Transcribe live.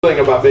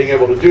About being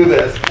able to do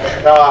this.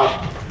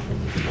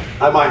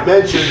 I might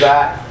mention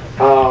that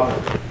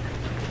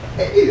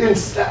in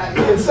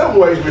some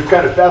ways we've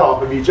kind of fed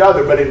off of each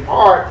other, but in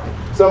part,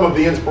 some of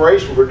the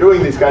inspiration for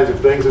doing these kinds of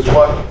things is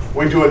what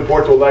we do in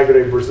Porto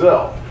Alegre,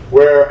 Brazil,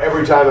 where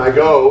every time I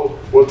go,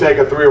 we'll take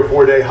a 3 or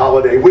 4 day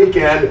holiday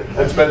weekend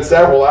and spend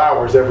several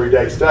hours every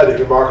day studying.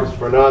 And Marcus and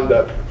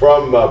Fernanda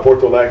from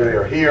Porto Alegre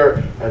are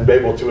here and be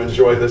able to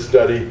enjoy this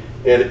study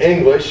in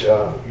English.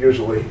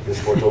 Usually in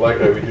Porto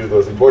Alegre we do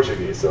those in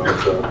Portuguese, so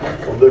it's a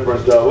little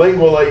different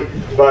lingually.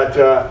 But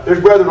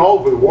there's brethren all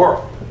over the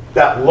world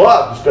that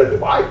love to study the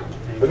Bible.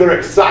 And they're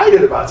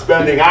excited about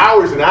spending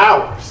hours and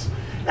hours.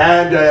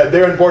 And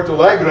there in Porto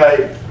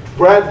Alegre,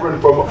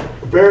 brethren from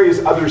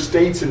various other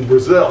states in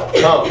Brazil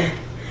come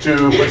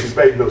to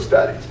participate in those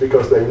studies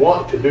because they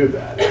want to do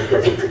that,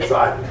 because it's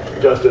exciting.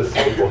 Just as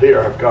people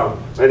here have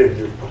come, many of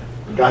you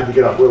got to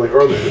get up really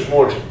early this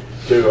morning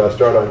to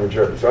start on your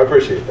journey. So I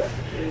appreciate that.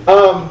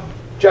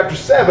 Chapter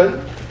 7,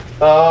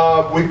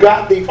 we've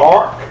got the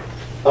ark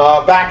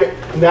back at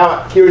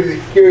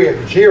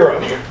Kiriath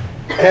Jearim,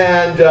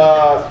 and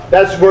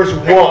that's verse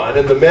 1.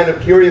 And the men of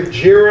Kiriath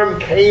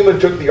Jearim came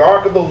and took the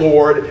ark of the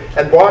Lord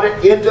and brought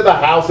it into the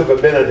house of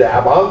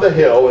Abinadab on the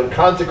hill and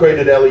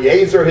consecrated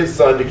Eleazar his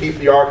son to keep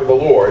the ark of the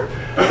Lord.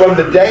 From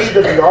the day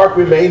that the ark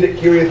remained at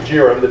Kiriath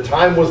Jearim, the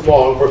time was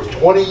long, for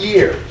 20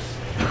 years.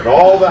 And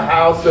all the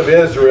house of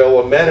Israel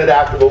lamented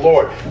after the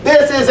Lord.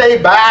 This is a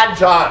bad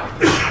time.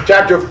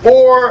 Chapter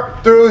 4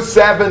 through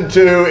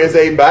 7:2 is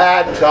a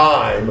bad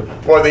time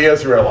for the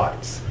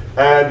Israelites.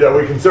 And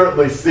we can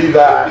certainly see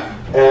that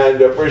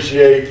and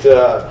appreciate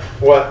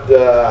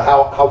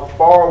how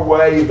far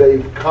away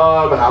they've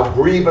come, how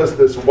grievous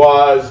this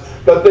was.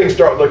 But things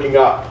start looking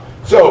up.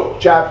 So,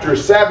 chapter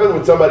 7,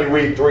 would somebody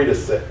read 3 to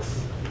 6?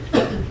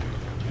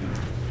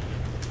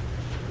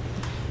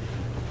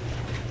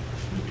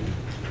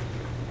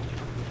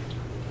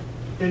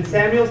 Then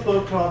Samuel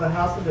spoke to all the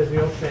house of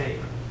Israel, saying,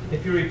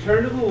 If you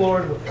return to the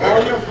Lord with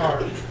all your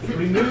heart,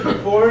 remove the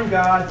foreign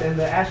gods and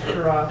the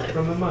Ashtaroth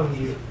from among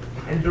you,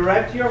 and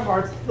direct your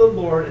hearts to the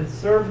Lord and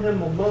serve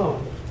him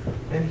alone,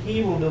 and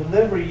he will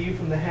deliver you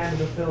from the hand of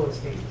the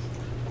Philistines.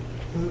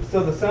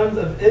 So the sons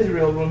of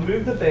Israel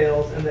removed the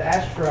Baals and the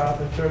Ashtaroth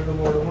and served the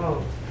Lord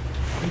alone.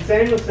 And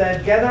Samuel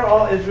said, Gather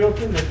all Israel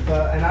to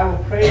Mizpah, and I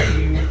will pray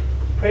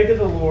to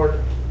the Lord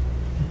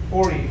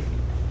for you.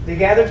 They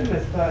gathered to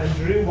Mizpah and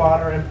drew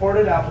water and poured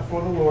it out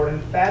before the Lord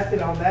and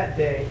fasted on that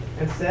day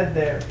and said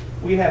there,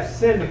 We have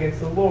sinned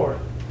against the Lord.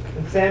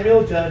 And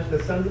Samuel judged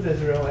the sons of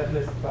Israel at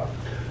Mizpah.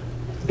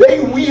 They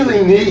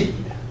really need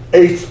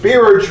a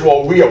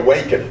spiritual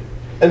reawakening.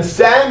 And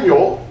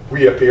Samuel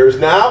reappears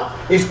now.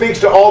 He speaks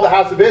to all the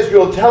house of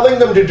Israel, telling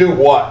them to do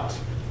what?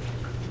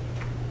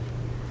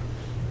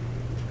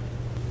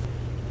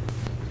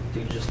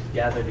 To just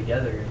gather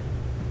together.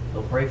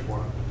 They'll pray for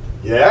them.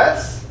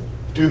 Yes?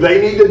 Do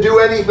they need to do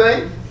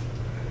anything?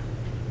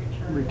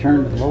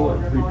 Return to the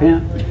Lord.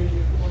 Repent.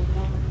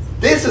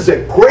 This is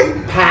a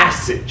great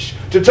passage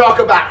to talk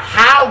about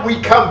how we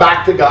come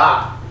back to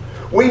God.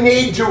 We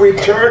need to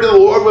return to the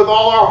Lord with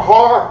all our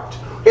heart.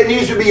 It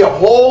needs to be a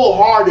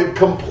wholehearted,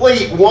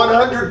 complete,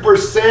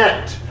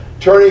 100%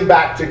 turning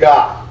back to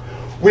God.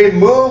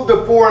 Remove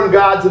the foreign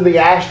gods and the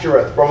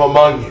Ashtoreth from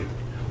among you.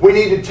 We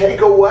need to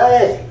take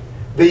away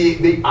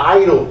the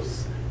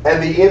idols and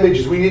the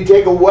images. We need to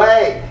take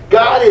away.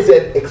 God is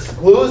an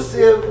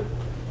exclusive,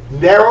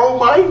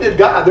 narrow-minded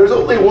God. There's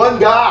only one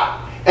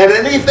God. And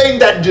anything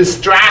that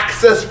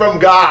distracts us from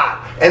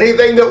God,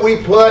 anything that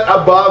we put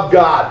above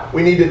God,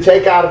 we need to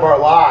take out of our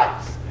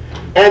lives.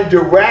 And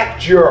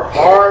direct your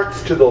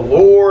hearts to the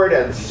Lord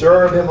and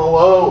serve him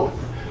alone.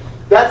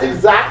 That's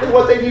exactly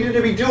what they needed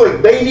to be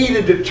doing. They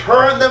needed to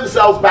turn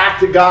themselves back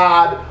to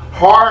God,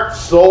 heart,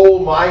 soul,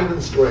 mind,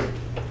 and strength.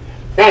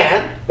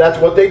 And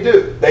that's what they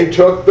do. They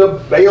took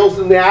the Baals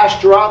and the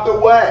Ashtaroth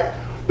away.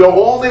 The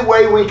only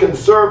way we can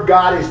serve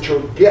God is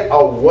to get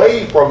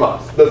away from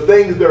us, the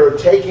things that are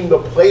taking the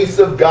place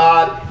of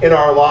God in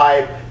our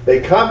life. They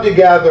come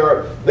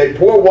together, they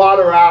pour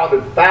water out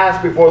and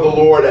fast before the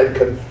Lord and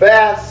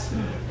confess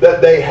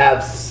that they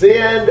have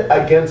sinned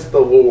against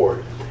the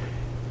Lord.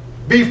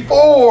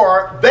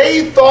 Before,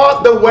 they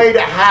thought the way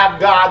to have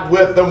God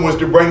with them was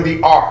to bring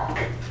the ark.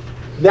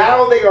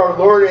 Now they are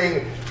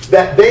learning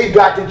that they've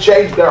got to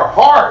change their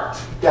heart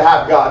to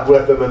have God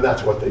with them, and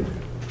that's what they do.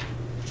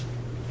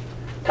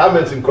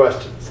 Comments and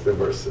questions to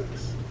verse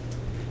 6.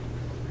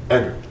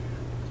 Andrew.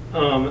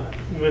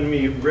 When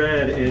we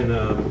read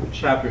in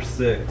chapter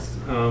 6,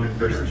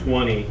 verse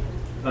 20,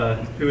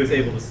 who is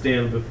able to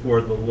stand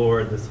before the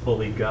Lord, this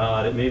holy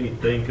God, it made me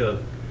think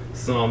of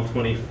Psalm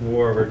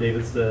 24, where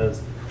David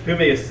says, Who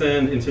may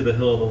ascend into the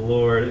hill of the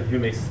Lord, and who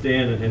may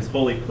stand in his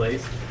holy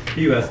place?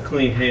 He who has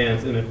clean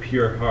hands and a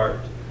pure heart,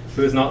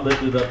 who has not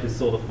lifted up his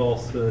soul to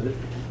falsehood,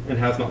 and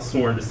has not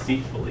sworn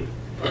deceitfully.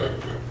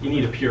 You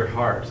need a pure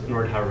heart in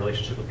order to have a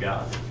relationship with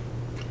God.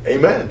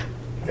 Amen.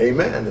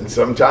 Amen. And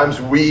sometimes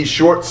we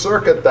short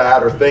circuit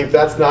that or think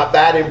that's not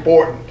that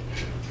important.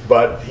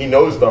 But he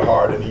knows the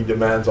heart and he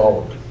demands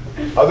all of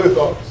it. Other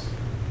thoughts?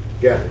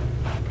 Again,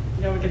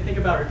 You know, we can think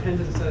about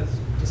repentance as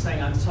just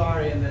saying, I'm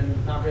sorry, and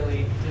then not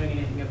really doing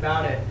anything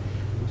about it.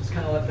 Just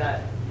kind of let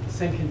that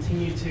sin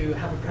continue to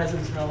have a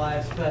presence in our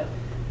lives. But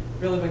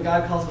really, when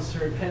God calls us to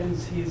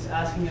repentance, He's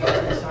asking us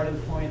from the starting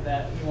point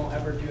that we won't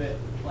ever do it,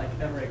 like,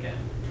 ever again.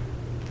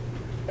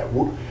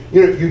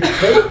 you know, you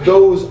take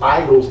those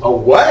idols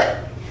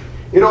away.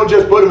 You don't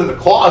just put them in the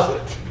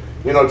closet,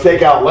 you know,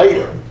 take out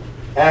later.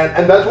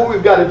 And that's what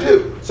we've got to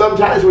do.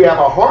 Sometimes we have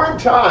a hard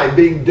time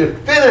being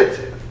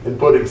definitive in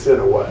putting sin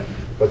away.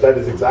 But that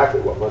is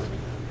exactly what must be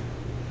done.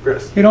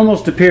 Chris? It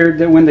almost appeared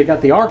that when they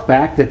got the ark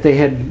back that they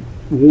had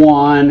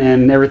won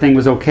and everything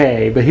was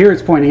okay. But here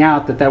it's pointing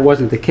out that that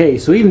wasn't the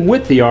case. So even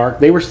with the ark,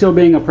 they were still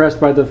being oppressed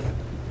by the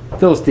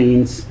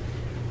Philistines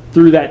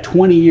through that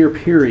 20-year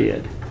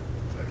period.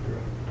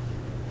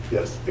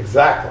 Yes,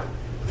 exactly.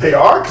 The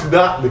ark's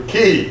not the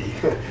key.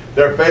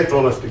 Their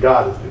faithfulness to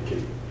God is the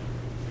key.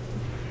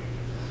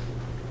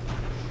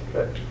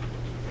 Okay.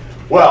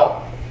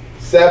 Well,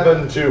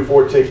 7 to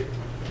 14.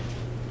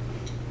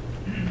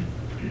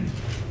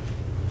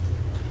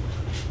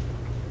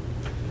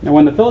 Now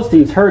when the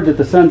Philistines heard that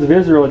the sons of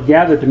Israel had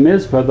gathered to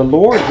Mizpah, the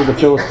lords of the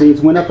Philistines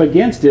went up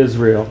against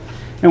Israel.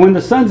 And when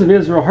the sons of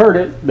Israel heard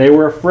it, they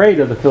were afraid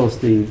of the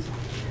Philistines.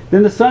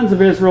 Then the sons of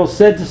Israel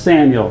said to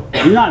Samuel,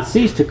 Do not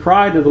cease to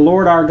cry to the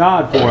Lord our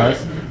God for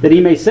us, that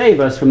he may save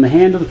us from the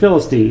hand of the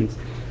Philistines.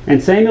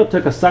 And Samuel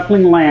took a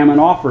suckling lamb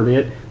and offered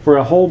it for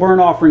a whole burnt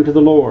offering to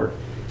the Lord.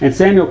 And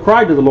Samuel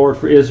cried to the Lord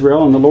for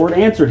Israel, and the Lord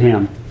answered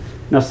him.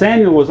 Now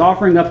Samuel was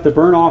offering up the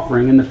burnt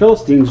offering, and the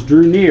Philistines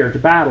drew near to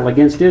battle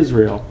against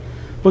Israel.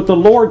 But the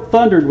Lord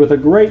thundered with a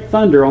great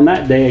thunder on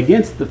that day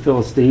against the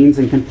Philistines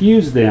and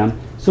confused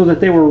them, so that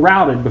they were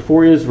routed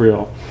before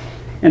Israel.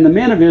 And the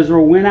men of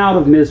Israel went out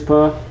of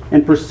Mizpah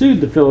and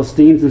pursued the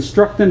Philistines and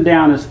struck them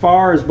down as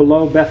far as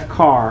below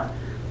Beth-kar.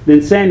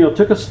 Then Samuel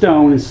took a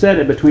stone and set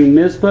it between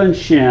Mizpah and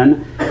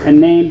Shen and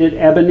named it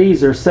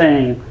Ebenezer,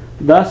 saying,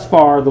 Thus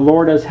far the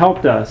Lord has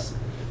helped us.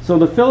 So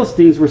the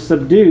Philistines were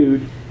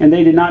subdued, and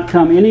they did not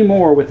come any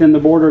more within the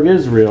border of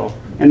Israel.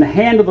 And the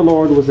hand of the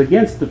Lord was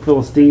against the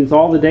Philistines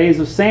all the days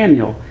of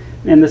Samuel.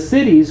 And the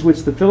cities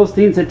which the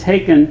Philistines had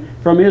taken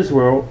from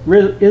Israel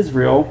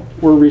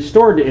were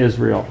restored to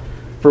Israel,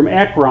 from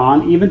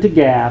Ekron even to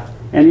Gath,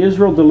 and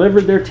Israel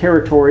delivered their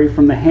territory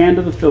from the hand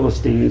of the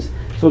Philistines.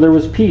 So there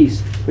was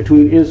peace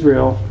between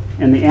Israel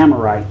and the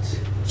Amorites.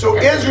 So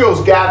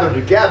Israel's gathered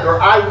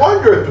together. I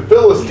wonder if the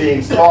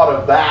Philistines thought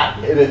of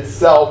that in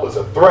itself as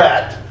a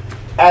threat.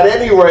 At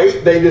any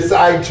rate, they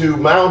decide to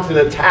mount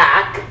an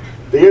attack.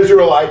 The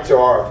Israelites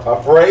are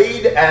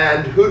afraid,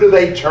 and who do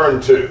they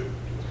turn to?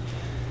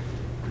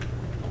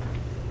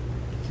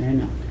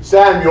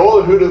 Samuel.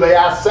 And who do they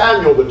ask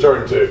Samuel to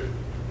turn to?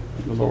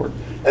 The Lord.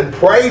 And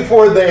pray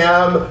for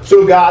them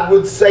so God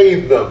would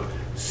save them.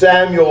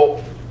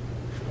 Samuel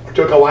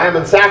took a lamb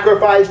and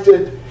sacrificed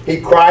it. He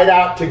cried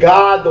out to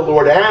God. The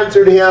Lord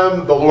answered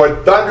him. The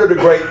Lord thundered a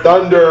great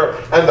thunder,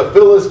 and the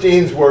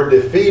Philistines were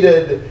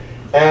defeated,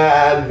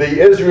 and the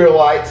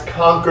Israelites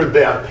conquered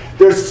them.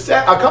 There's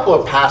a couple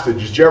of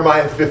passages,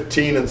 Jeremiah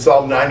 15 and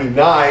Psalm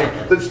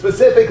 99, that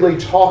specifically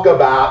talk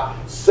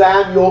about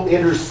Samuel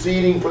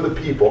interceding for the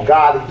people,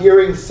 God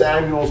hearing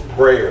Samuel's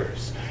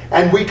prayers.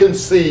 And we can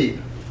see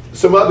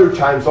some other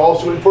times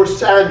also in 1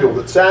 Samuel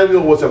that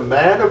Samuel was a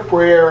man of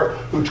prayer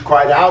who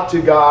cried out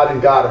to God,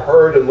 and God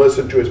heard and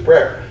listened to his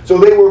prayer. So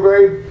they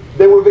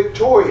were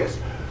victorious.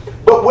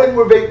 But when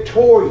we're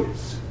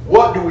victorious,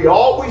 what do we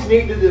always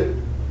need to do?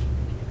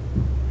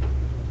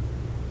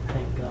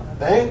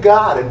 Thank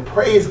God and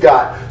praise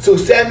God. So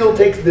Samuel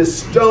takes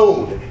this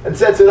stone and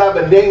sets it up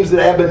and names it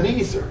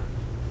Ebenezer.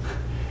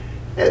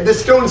 And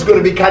this stone is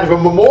going to be kind of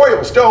a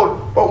memorial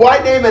stone, but why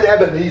name it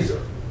Ebenezer?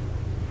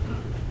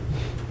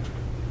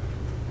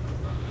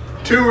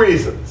 Two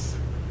reasons.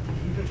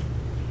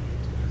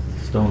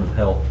 Stone of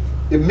help.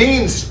 It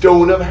means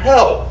stone of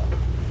help.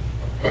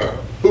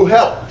 Who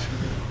helped?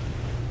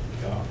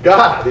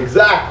 God,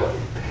 exactly.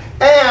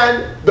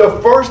 And the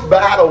first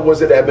battle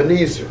was at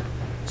Ebenezer.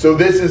 So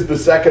this is the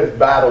second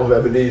battle of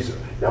Ebenezer.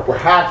 Now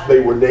perhaps they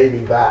were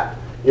naming that,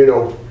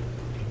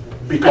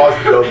 because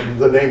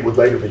the name would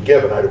later be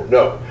given, I don't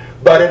know.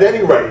 But at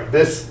any rate,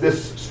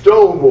 this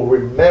stone will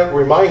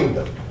remind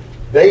them.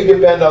 They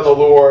depend on the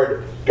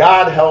Lord.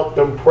 God helped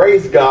them.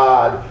 Praise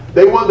God.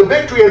 They won the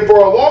victory, and for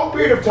a long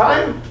period of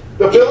time,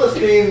 the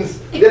Philistines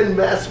didn't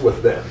mess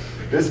with them.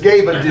 This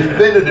gave a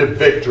definitive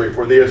victory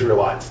for the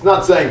Israelites.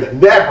 Not saying that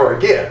never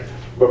again,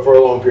 but for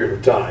a long period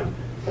of time,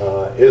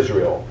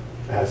 Israel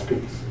has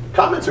peace.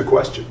 Comments or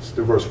questions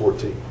through verse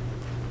 14?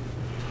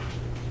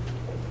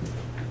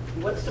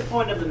 What's the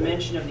point of the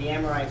mention of the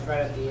Amorites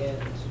right at the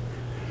end?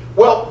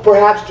 Well,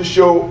 perhaps to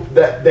show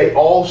that they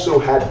also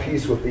had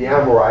peace with the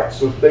Amorites,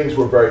 so things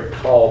were very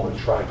calm and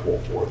tranquil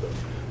for them.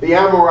 The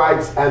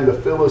Amorites and the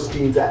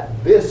Philistines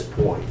at this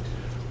point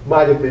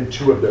might have been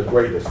two of their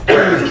greatest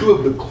friends, two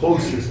of the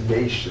closest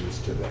nations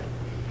to them.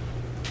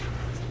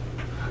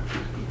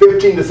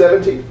 15 to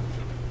 17.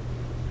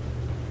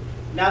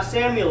 Now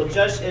Samuel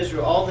judged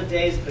Israel all the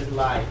days of his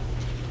life.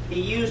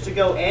 he used to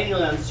go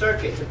annually on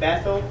circuit to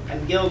Bethel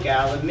and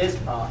Gilgal and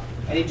Mizpah,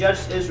 and he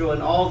judged Israel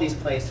in all these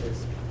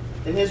places.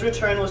 Then his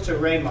return was to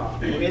Ramah,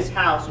 for his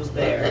house was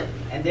there,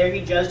 and there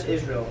he judged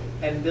Israel,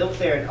 and built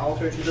there an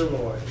altar to the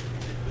Lord.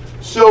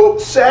 So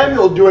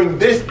Samuel during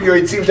this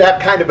period seems to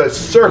have kind of a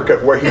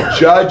circuit where he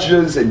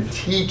judges and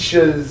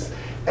teaches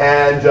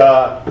and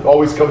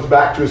always comes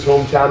back to his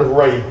hometown of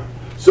Ramah.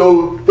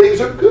 So things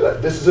are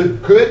good. This is a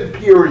good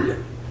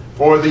period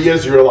for the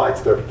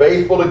Israelites. They're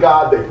faithful to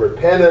God. They've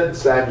repented.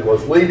 Samuel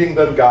is leading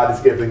them. God is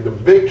giving them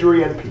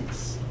victory and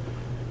peace.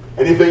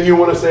 Anything you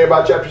want to say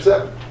about chapter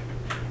 7?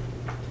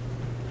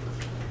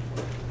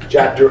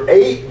 Chapter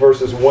 8,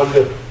 verses 1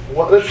 to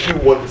 1. Let's do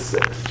 1 to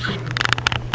 6.